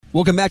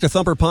Welcome back to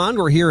Thumper Pond.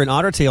 We're here in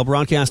Ottertail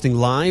broadcasting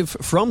live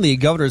from the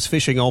Governor's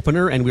Fishing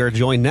Opener, and we are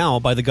joined now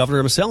by the Governor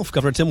himself,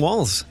 Governor Tim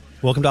Walz.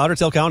 Welcome to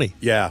Ottertail County.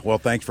 Yeah, well,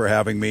 thanks for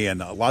having me, and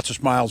lots of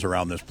smiles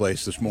around this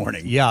place this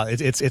morning. Yeah,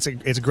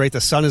 it's great.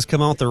 The sun has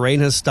come out, the rain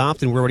has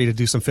stopped, and we're ready to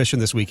do some fishing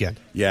this weekend.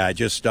 Yeah,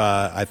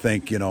 I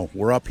think,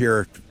 we're up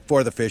here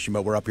for the fishing,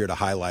 but we're up here to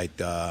highlight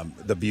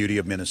the beauty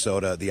of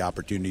Minnesota, the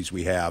opportunities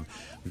we have.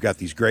 We've got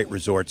these great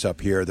resorts up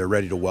here. They're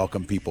ready to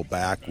welcome people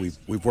back.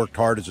 We've worked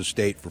hard as a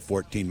state for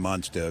 14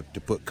 months to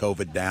put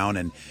COVID down,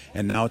 and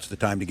now it's the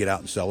time to get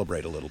out and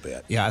celebrate a little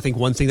bit. Yeah, I think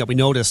one thing that we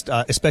noticed,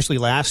 especially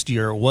last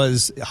year,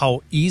 was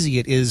how easy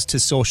it is to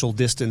social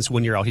distance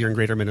when you're out here in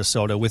greater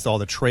Minnesota with all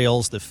the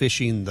trails, the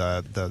fishing,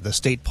 the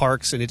state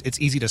parks, and it's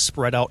easy to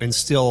spread out and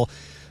still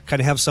kind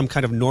of have some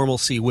kind of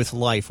normalcy with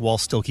life while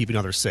still keeping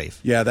others safe.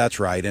 Yeah, that's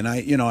right. And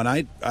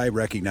I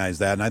recognize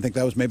that, and I think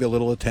that was maybe a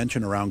little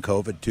attention around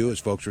COVID too, as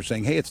folks were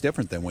saying, hey, it's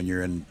different than when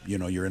you're in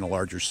a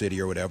larger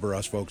city or whatever.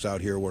 Us folks out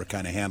here were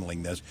kind of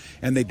handling this,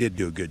 and they did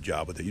do a good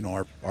job with it.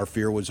 Our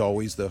fear was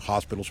always the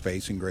hospital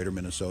space in greater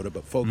Minnesota,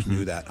 but folks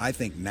knew that. I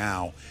think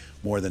now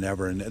more than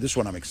ever, and this is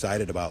what I'm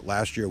excited about.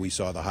 Last year we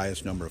saw the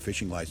highest number of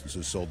fishing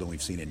licenses sold than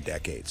we've seen in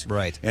decades.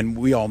 Right. And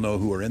we all know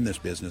who are in this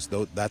business,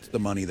 though. That's the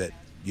money that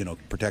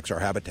protects our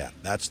habitat.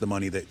 That's the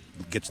money that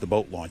gets the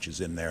boat launches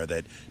in there,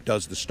 that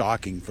does the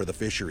stocking for the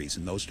fisheries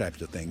and those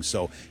types of things.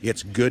 So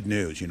it's good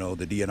news. The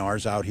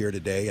DNR's out here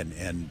today,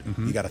 and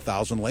you got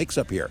 1,000 lakes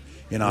up here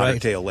in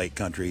Ottertail Lake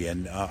Country.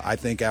 And I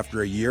think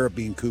after a year of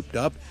being cooped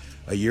up,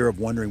 a year of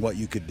wondering what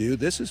you could do,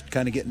 this is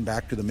kind of getting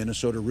back to the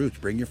Minnesota roots.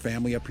 Bring your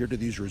family up here to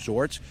these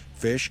resorts,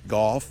 fish,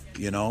 golf,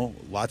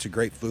 lots of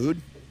great food.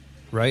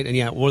 Right, and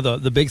yeah, one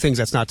of the big things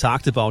that's not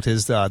talked about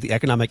is the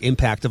economic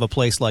impact of a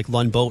place like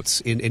Lund Boats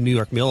in New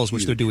York Mills,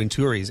 which they're doing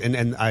touries.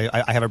 And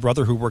I have a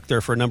brother who worked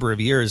there for a number of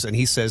years, and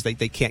he says they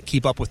can't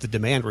keep up with the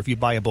demand, where if you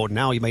buy a boat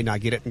now, you may not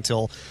get it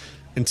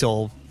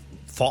until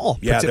fall.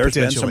 Yeah, there's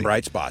been some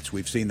bright spots.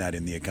 We've seen that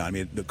in the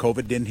economy. The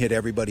COVID didn't hit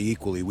everybody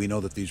equally. We know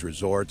that these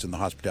resorts and the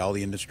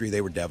hospitality industry,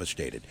 they were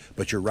devastated.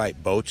 But you're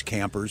right, boats,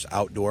 campers,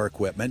 outdoor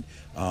equipment,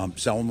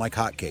 selling like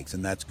hotcakes,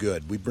 and that's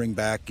good. We bring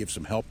back, give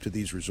some help to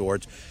these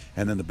resorts,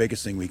 and then the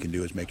biggest thing we can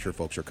do is make sure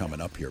folks are coming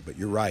up here. But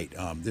you're right,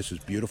 this is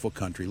beautiful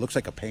country. Looks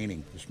like a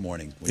painting this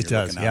morning when it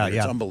does. Yeah.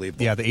 It's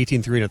unbelievable. Yeah, the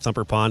 18-3 at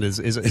Thumper Pond is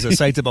a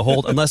sight to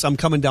behold. Unless I'm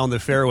coming down the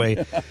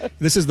fairway,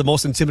 this is the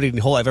most intimidating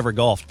hole I've ever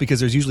golfed, because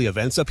there's usually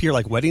events up here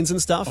like weddings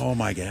and stuff. Oh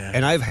my God!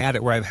 And I've had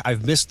it where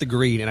I've missed the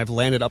green and I've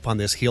landed up on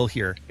this hill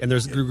here, and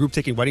there's a group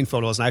taking wedding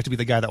photos, and I have to be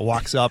the guy that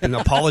walks up and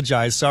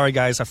apologize. Sorry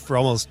guys, for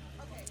almost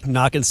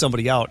knocking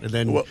somebody out. And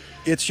then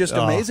it's just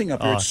amazing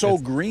up here. It's so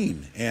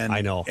green, and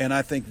I know, and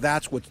I think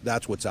that's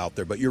what's out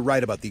there. But you're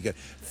right about the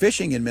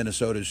fishing in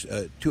Minnesota's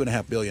a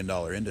 $2.5 billion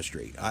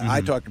industry.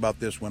 I talked about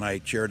this when I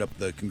chaired up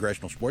the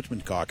Congressional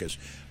Sportsman Caucus.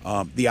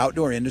 The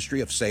outdoor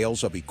industry of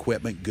sales of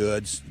equipment,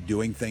 goods,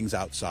 doing things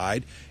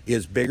outside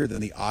is bigger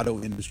than the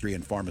auto industry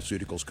and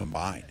pharmaceuticals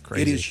combined.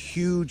 Crazy. It is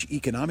huge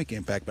economic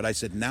impact. But I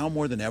said now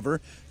more than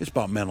ever, it's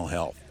about mental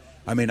health.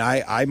 I mean,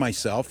 I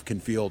myself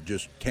can feel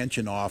just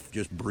tension off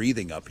just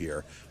breathing up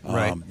here,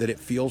 that it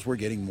feels we're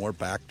getting more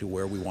back to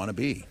where we want to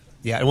be.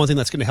 Yeah, and one thing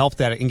that's going to help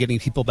that in getting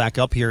people back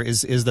up here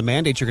is the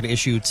mandates you're going to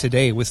issue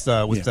today with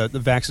the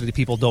vaccinated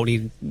people don't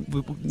need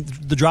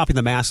the dropping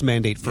the mask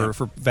mandate for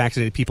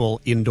vaccinated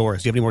people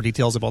indoors. Do you have any more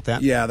details about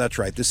that? Yeah, that's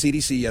right. The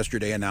CDC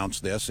yesterday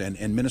announced this, and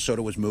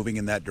Minnesota was moving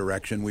in that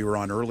direction. We were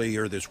on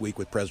earlier this week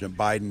with President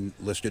Biden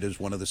listed as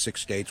one of the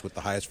 6 states with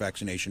the highest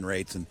vaccination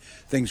rates and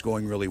things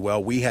going really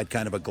well. We had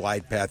kind of a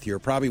glide path here.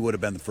 Probably would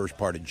have been the first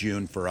part of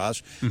June for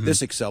us.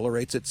 This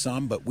accelerates it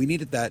some, but we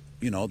needed that,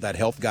 that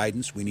health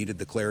guidance. We needed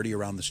the clarity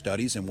around the studies,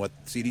 and what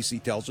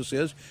CDC tells us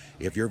is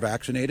if you're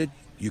vaccinated,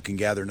 you can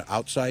gather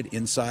outside,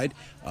 inside.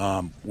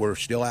 We're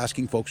still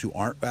asking folks who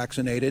aren't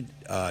vaccinated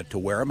to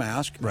wear a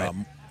mask. Right.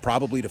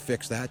 Probably to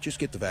fix that, just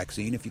get the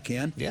vaccine if you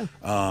can. Yeah.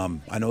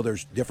 I know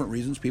there's different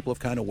reasons people have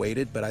kind of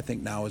waited, but I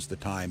think now is the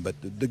time. But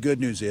the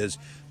good news is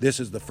this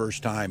is the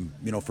first time,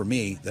 for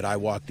me, that I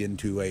walked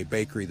into a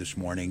bakery this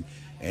morning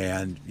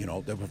and,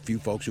 there were a few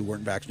folks who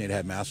weren't vaccinated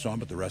had masks on,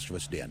 but the rest of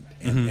us didn't.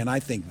 And I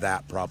think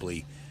that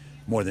probably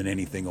more than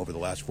anything over the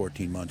last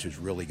 14 months is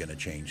really going to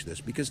change this,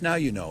 because now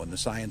and the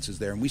science is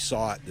there, and we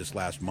saw it this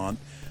last month.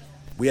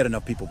 We had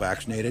enough people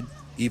vaccinated,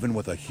 even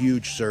with a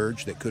huge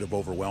surge that could have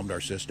overwhelmed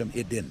our system.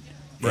 It didn't.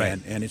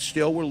 Right. And it's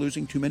still, we're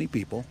losing too many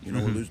people.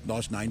 We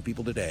lost 9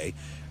 people today.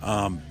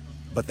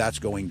 But that's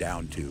going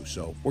down too.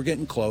 So we're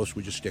getting close.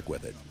 We just stick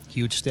with it.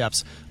 Huge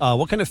steps.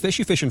 What kind of fish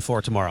you fishing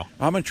for tomorrow?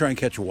 I'm going to try and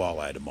catch a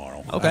walleye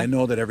tomorrow. Okay. I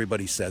know that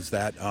everybody says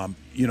that.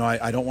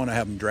 I don't want to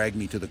have them drag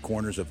me to the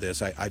corners of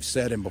this. I've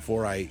said, and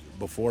before I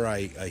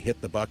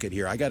hit the bucket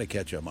here, I got to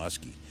catch a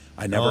muskie.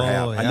 I never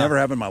have. Yeah. I never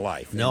have in my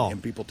life. No.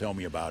 And people tell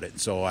me about it.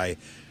 So I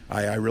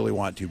really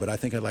want to, but I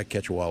think I'd like to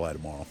catch a walleye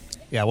tomorrow.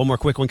 Yeah, one more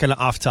quick one, kind of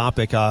off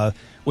topic.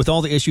 With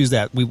all the issues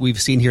that we've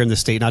seen here in the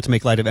state, not to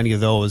make light of any of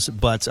those,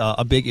 but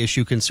a big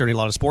issue concerning a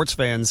lot of sports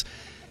fans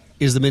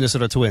is the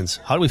Minnesota Twins.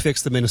 How do we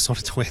fix the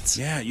Minnesota Twins?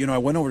 Yeah, I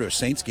went over to a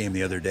Saints game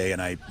the other day,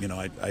 and I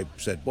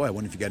said, boy, I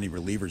wonder if you got any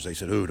relievers. They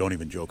said, oh, don't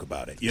even joke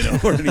about it,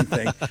 or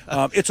anything.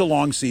 It's a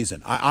long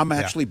season. I'm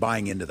actually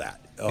buying into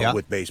that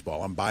with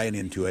baseball. I'm buying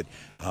into it.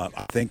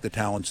 I think the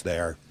talent's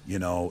there.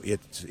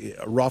 It's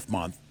a rough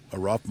month,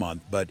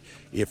 but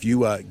if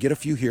you get a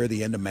few here at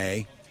the end of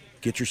May,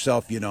 get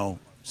yourself,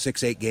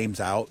 6-8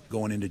 games out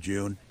going into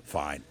June,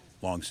 fine.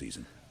 Long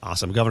season.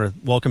 Awesome. Governor,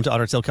 welcome to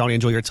Ottertail County.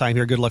 Enjoy your time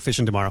here. Good luck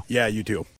fishing tomorrow. Yeah, you too.